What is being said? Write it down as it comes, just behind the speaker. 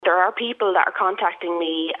are people that are contacting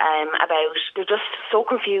me about, they're just so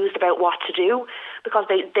confused about what to do, because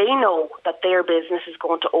they know that their business is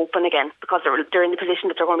going to open again, because they're in the position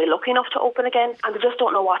that they're going to be lucky enough to open again, and they just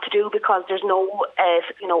don't know what to do because there's no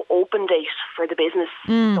open date for the business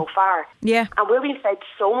so far. Yeah. And we're being fed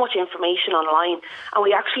so much information online, and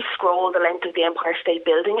we actually scroll the length of the Empire State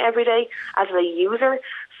Building every day as a user.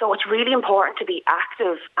 So it's really important to be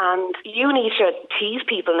active, and you need to tease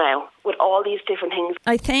people now with all these different things.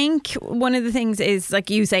 I think one of the things is, like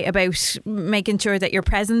you say, about making sure that your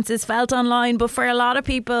presence is felt online. But for a lot of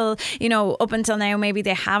people, up until now, maybe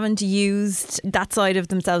they haven't used that side of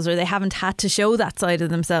themselves, or they haven't had to show that side of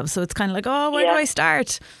themselves. So it's kind of like, where do I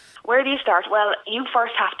start? Where do you start? Well, you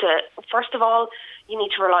first have to, first of all, you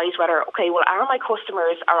need to realise whether, are my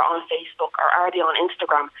customers are on Facebook or are they on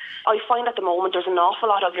Instagram? I find at the moment there's an awful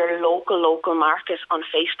lot of your local market on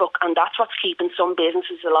Facebook, and that's what's keeping some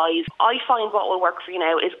businesses alive. I find what will work for you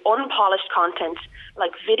now is unpolished content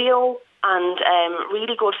like video and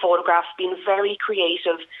really good photographs, being very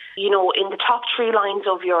creative. In the top 3 lines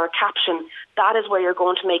of your caption, that is where you're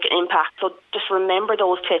going to make an impact. So just remember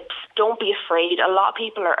those tips. Don't be afraid. A lot of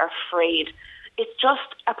people are afraid. It's just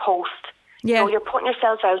a post. Yeah. You're putting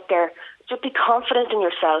yourself out there. Just be confident in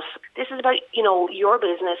yourself. This is about, your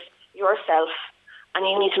business, yourself, and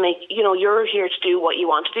you need to make, you're here to do what you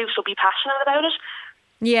want to do. So be passionate about it.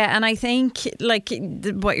 Yeah, and I think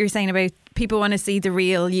what you're saying about people want to see the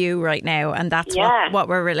real you right now, and that's what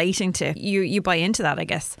we're relating to. You buy into that, I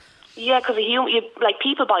guess. Yeah, because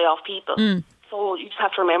people buy off people. So you just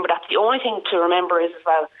have to remember that. The only thing to remember is as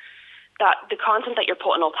well that the content that you're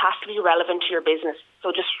putting up has to be relevant to your business.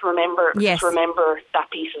 So just remember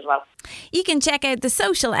that piece as well. You can check out The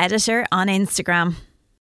Social Editor on Instagram.